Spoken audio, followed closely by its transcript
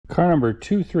Car number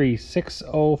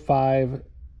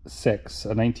 236056, a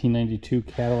 1992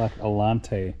 Cadillac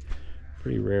Allante.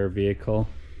 Pretty rare vehicle.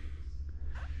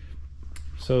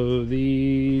 So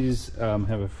these have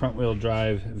a front wheel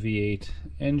drive V8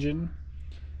 engine.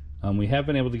 We have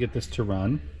been able to get this to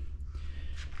run.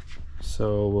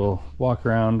 So we'll walk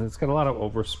around. It's got a lot of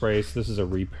overspray, so this is a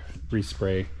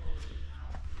respray.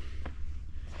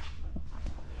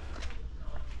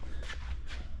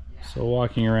 So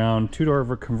walking around,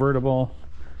 two-door convertible,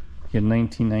 in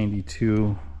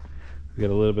 1992. We got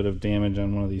a little bit of damage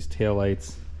on one of these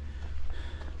taillights.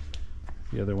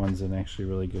 The other one's in actually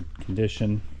really good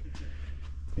condition.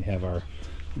 We have our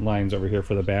lines over here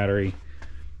for the battery.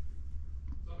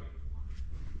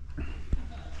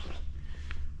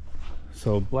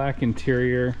 So black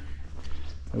interior.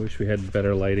 I wish we had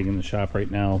better lighting in the shop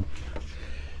right now.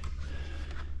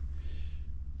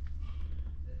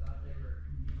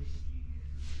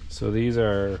 So these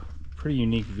are pretty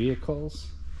unique vehicles.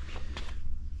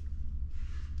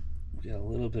 Got a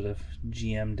little bit of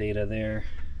GM data there.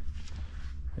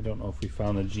 I don't know if we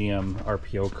found the GM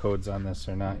RPO codes on this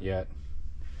or not yet.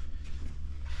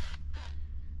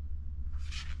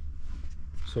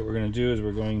 So what we're going to do is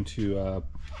we're going to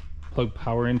plug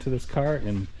power into this car,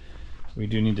 and we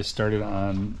do need to start it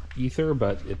on ether,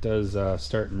 but it does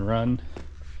start and run.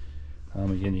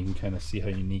 Again, you can kind of see how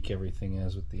unique everything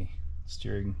is with the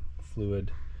steering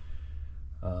fluid,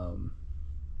 power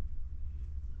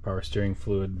steering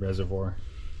fluid reservoir.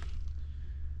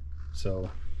 So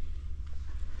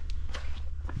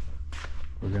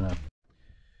we're gonna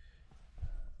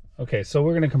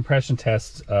we're gonna compression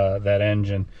test that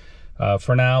engine.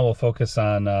 For now, we'll focus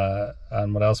on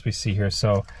what else we see here.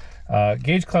 So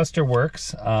gauge cluster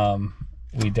works.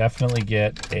 We definitely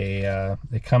get a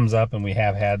it comes up, and we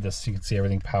have had this. You can see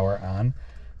everything power on.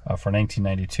 For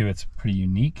 1992, it's pretty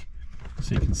unique.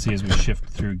 So you can see as we shift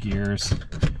through gears,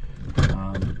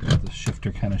 the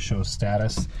shifter kind of shows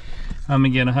status.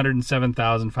 Again,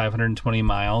 107,520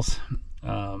 miles.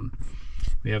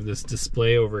 We have this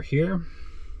display over here.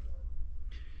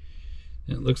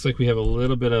 It looks like we have a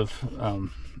little bit of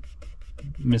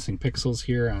missing pixels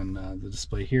here on the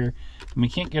display here. And we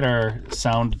can't get our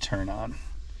sound to turn on.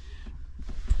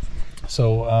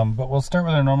 So, but we'll start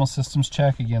with our normal systems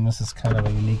check. Again, this is kind of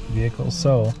a unique vehicle.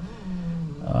 So,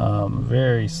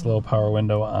 very slow power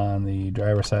window on the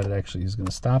driver's side. It actually is going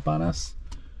to stop on us.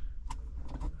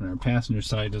 And our passenger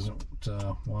side doesn't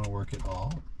want to work at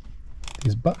all.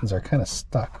 These buttons are kind of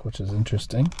stuck, which is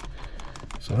interesting.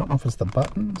 So I don't know if it's the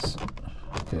buttons.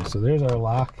 Okay, so there's our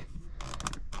lock.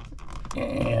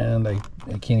 And I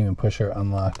can't even push or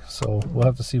unlock. So we'll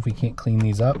have to see if we can't clean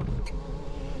these up.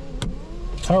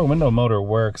 Power window motor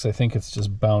works. I think it's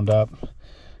just bound up.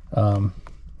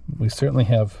 We certainly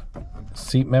have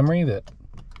seat memory that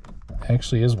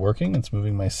actually is working. It's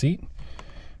moving my seat.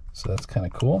 So that's kind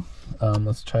of cool.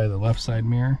 Let's try the left side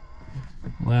mirror.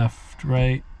 Left,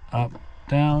 right, up,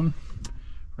 down.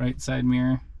 Right side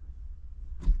mirror.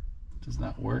 Does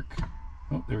not work.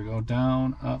 Oh, there we go.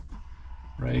 Down, up,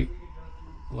 right,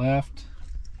 left.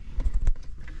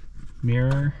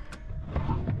 Mirror.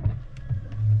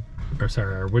 Or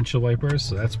sorry, our windshield wipers,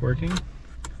 so that's working.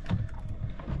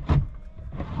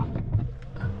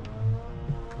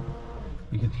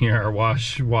 You can hear our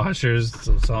washers,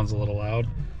 so it sounds a little loud.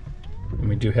 And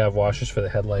we do have washers for the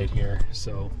headlight here,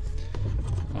 so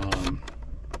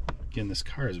again, this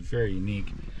car is very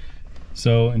unique.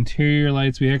 So interior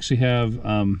lights, we actually have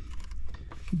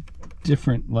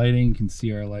different lighting. You can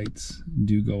see our lights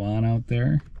do go on out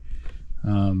there.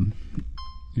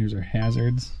 Here's our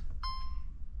hazards.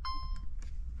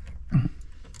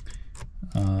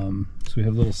 So we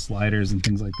have little sliders and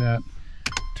things like that.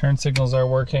 Turn signals are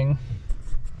working.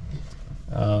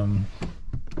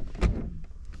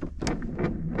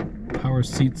 Power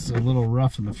seat's a little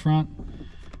rough in the front.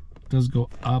 Does go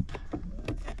up.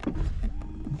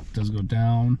 Does go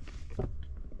down.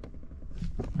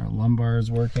 Our lumbar is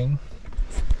working.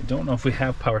 I don't know if we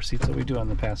have power seats, that we do on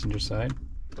the passenger side.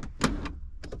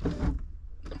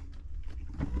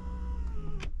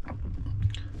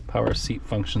 Power seat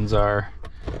functions are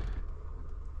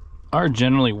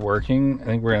generally working. I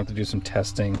think we're gonna have to do some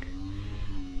testing.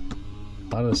 A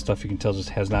lot of the stuff you can tell just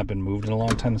has not been moved in a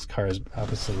long time. This car is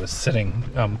obviously was sitting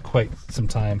quite some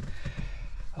time.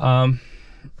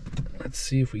 Let's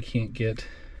see if we can't get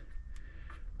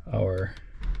our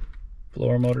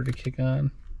blower motor to kick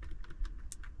on.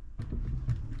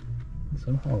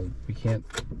 Somehow we can't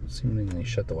seemingly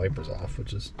shut the wipers off,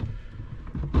 which is...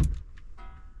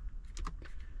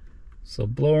 So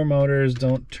blower motors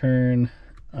don't turn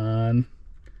on.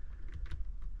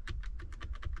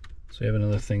 So So we have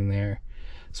another thing there.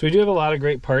 So we do have a lot of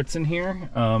great parts in here.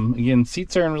 Again,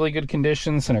 seats are in really good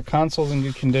condition, center console's in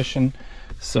good condition.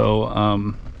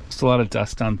 So just a lot of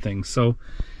dust on things. So,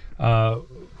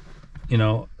 you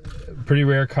know, pretty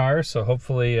rare car. So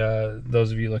hopefully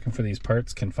those of you looking for these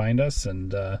parts can find us,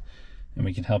 and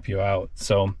we can help you out.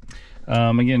 So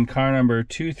again, car number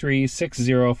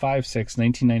 236056,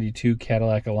 1992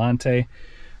 Cadillac Allante.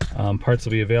 Parts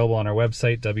will be available on our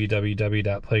website,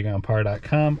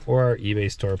 www.playgroundpar.com, or our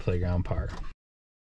eBay store, Playground Par.